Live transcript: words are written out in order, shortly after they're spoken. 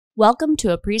Welcome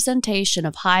to a presentation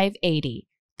of Hive80,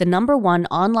 the #1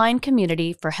 online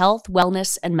community for health,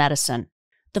 wellness, and medicine.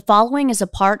 The following is a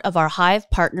part of our Hive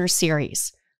Partner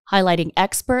Series, highlighting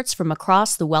experts from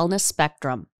across the wellness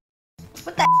spectrum.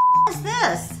 What the is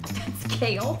this? It's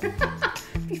kale.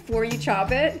 Before you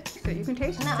chop it, so you can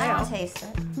taste it. No, I don't taste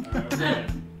it.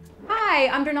 Hi,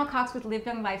 I'm Darnell Cox with Live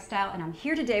Young Lifestyle, and I'm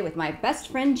here today with my best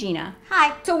friend Gina.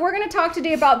 Hi. So we're going to talk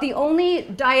today about the only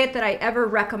diet that I ever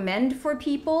recommend for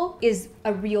people is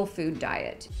a real food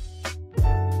diet.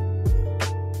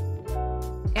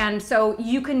 And so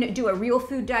you can do a real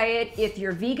food diet if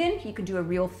you're vegan, you can do a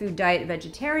real food diet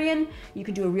vegetarian, you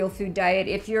can do a real food diet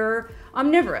if you're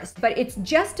omnivorous. But it's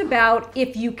just about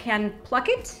if you can pluck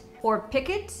it or pick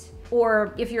it,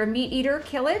 or if you're a meat eater,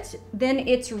 kill it, then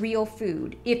it's real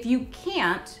food. If you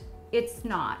can't, it's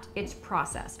not, it's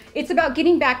processed. It's about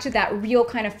getting back to that real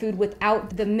kind of food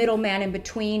without the middleman in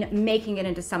between making it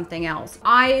into something else.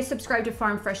 I subscribe to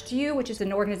Farm Fresh to You, which is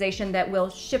an organization that will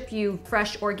ship you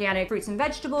fresh organic fruits and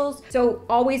vegetables. So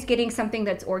always getting something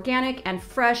that's organic and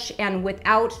fresh and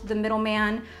without the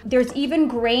middleman. There's even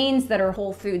grains that are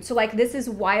whole food. So like this is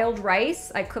wild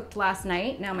rice I cooked last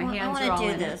night. Now my hands are all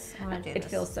in it. I want to do this. It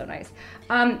feels so nice.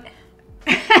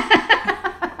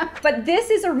 But this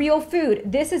is a real food.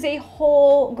 This is a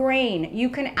whole grain. You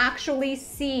can actually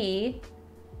see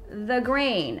the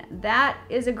grain. That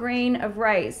is a grain of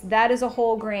rice. That is a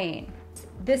whole grain.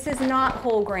 This is not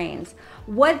whole grains.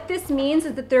 What this means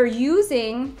is that they're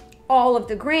using all of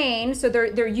the grain, so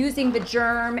they're using the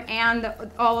germ and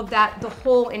all of that, the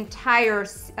whole entire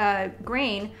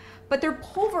grain, but they're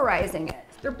pulverizing it.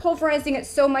 They're pulverizing it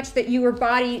so much that your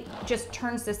body just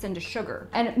turns this into sugar.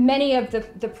 And many of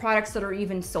the products that are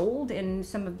even sold in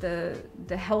some of the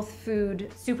health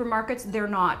food supermarkets, they're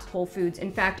not whole foods.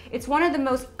 In fact, it's one of the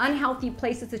most unhealthy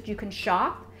places that you can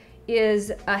shop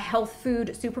is a health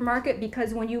food supermarket,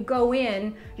 because when you go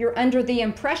in, you're under the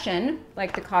impression,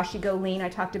 like the Kashi Go Lean I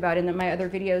talked about in my other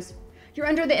videos, you're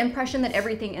under the impression that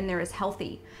everything in there is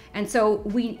healthy. And so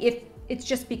it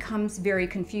just becomes very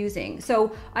confusing.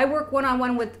 So I work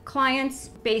one-on-one with clients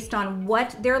based on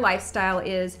what their lifestyle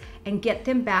is and get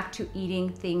them back to eating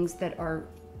things that are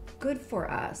good for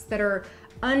us, that are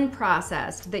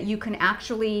unprocessed, that you can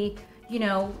actually,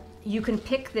 you can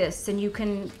pick this and you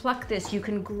can pluck this, you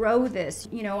can grow this.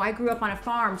 I grew up on a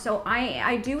farm, so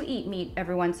I do eat meat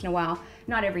every once in a while.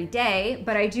 Not every day,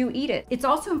 but I do eat it. It's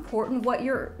also important what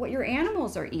your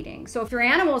animals are eating. So if your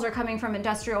animals are coming from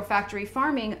industrial factory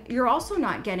farming, you're also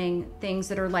not getting things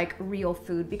that are like real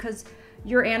food, because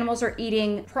your animals are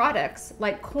eating products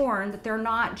like corn that they're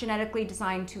not genetically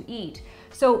designed to eat.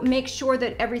 So make sure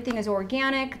that everything is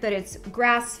organic, that it's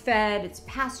grass-fed, it's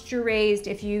pasture-raised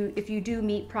if you do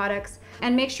meat products,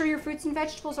 and make sure your fruits and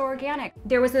vegetables are organic.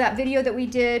 There was that video that we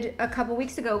did a couple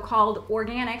weeks ago called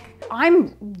Organic.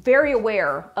 I'm very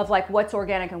aware of like what's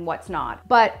organic and what's not,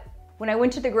 but when I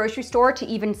went to the grocery store to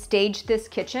even stage this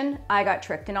kitchen, I got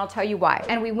tricked, and I'll tell you why.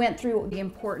 And we went through the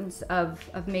importance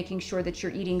of making sure that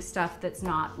you're eating stuff that's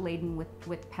not laden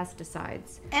with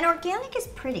pesticides. And organic is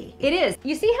pretty. It is.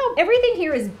 You see how everything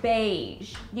here is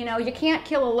beige. You can't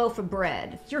kill a loaf of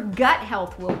bread. Your gut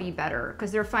health will be better,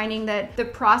 because they're finding that the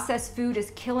processed food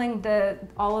is killing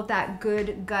all of that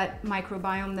good gut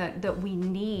microbiome that we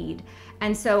need.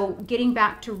 And so getting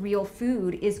back to real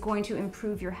food is going to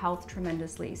improve your health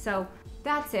tremendously. So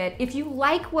that's it. If you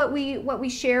like what we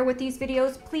share with these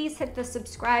videos, please hit the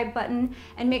subscribe button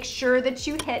and make sure that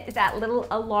you hit that little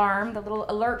alarm, the little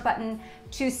alert button,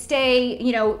 to stay,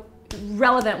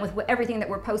 relevant with everything that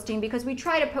we're posting, because we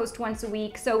try to post once a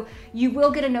week. So you will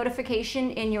get a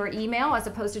notification in your email, as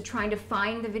opposed to trying to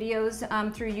find the videos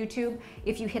through YouTube,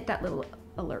 if you hit that little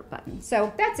alert button.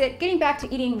 So that's it. Getting back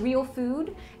to eating real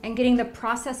food and getting the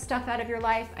processed stuff out of your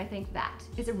life, I think that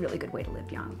is a really good way to live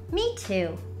young. Me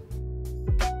too.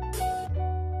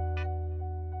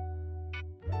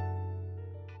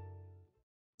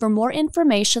 For more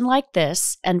information like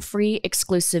this and free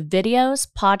exclusive videos,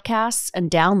 podcasts, and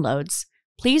downloads,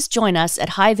 please join us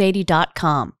at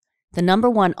Hive80.com, the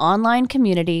 #1 online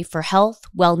community for health,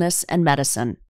 wellness, and medicine.